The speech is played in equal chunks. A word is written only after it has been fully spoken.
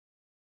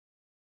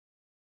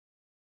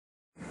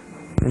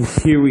And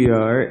here we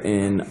are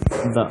in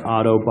the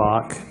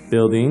Ottobock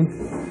building,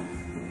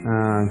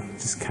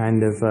 just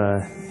kind of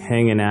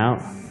hanging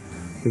out.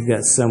 We've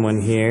got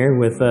someone here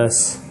with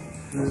us.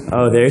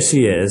 Oh, there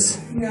she is.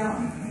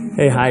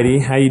 Hey Heidi,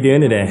 how you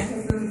doing today?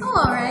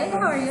 Oh, all right.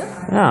 How are you?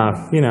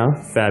 Oh, you know,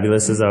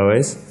 fabulous as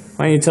always.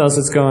 Why don't you tell us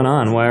what's going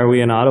on? Why are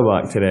we in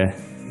Ottobock today?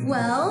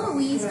 Well,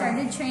 we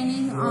started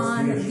training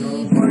on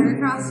the border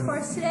cross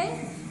course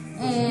today.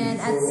 And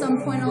at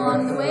some point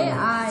along the way,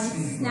 I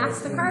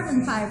snapped the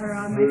carbon fiber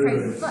on my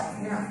right foot.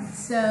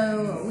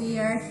 So we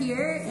are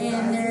here,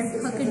 and they're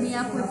hooking me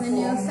up with a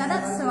new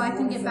setup so I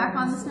can get back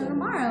on the snow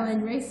tomorrow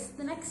and race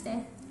the next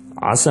day.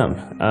 Awesome.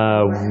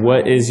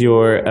 What is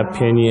your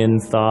opinion,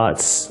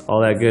 thoughts,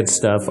 all that good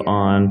stuff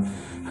on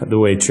the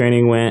way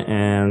training went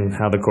and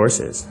how the course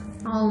is?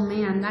 Oh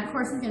man, that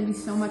course is going to be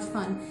so much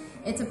fun.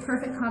 It's a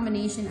perfect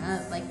combination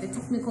of like the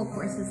technical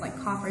courses like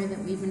Copper that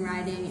we've been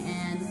riding,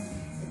 and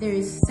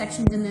there's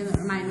sections in there that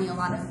remind me a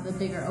lot of the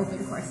bigger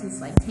open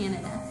courses like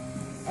Canada.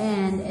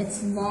 And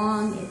it's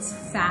long, it's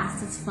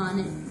fast, it's fun.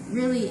 It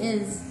really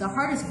is the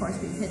hardest course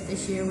we've hit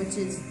this year, this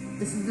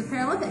is the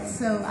Paralympics.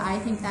 So I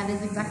think that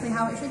is exactly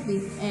how it should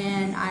be.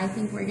 And I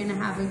think we're going to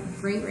have a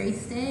great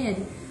race day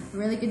and a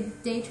really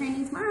good day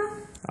training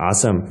tomorrow.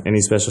 Awesome. Any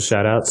special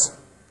shout outs?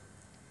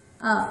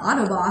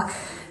 Ottobock.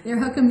 They're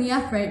hooking me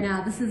up right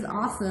now. This is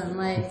awesome.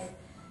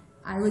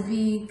 I would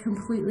be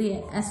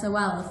completely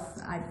SOL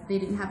if they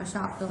didn't have a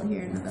shop built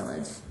here in the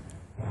village.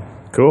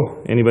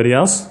 Cool. Anybody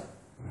else?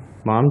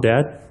 Mom,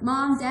 Dad?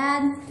 Mom,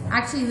 Dad,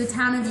 actually the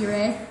town of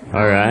Uray.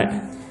 All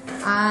right.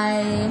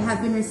 I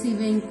have been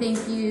receiving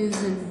thank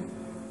yous and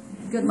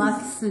good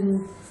lucks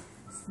and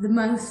the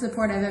most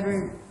support I've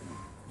ever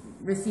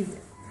received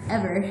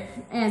ever.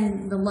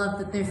 And the love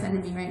that they're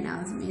sending me right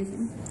now is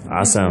amazing.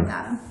 Awesome.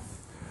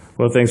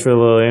 Well, thanks for the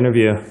little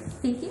interview.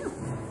 Thank you.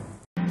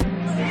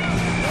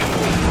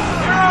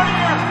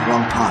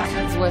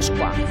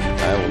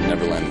 I will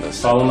never lend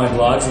this. Follow my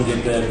vlogs and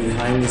get the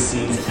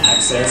behind-the-scenes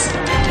access.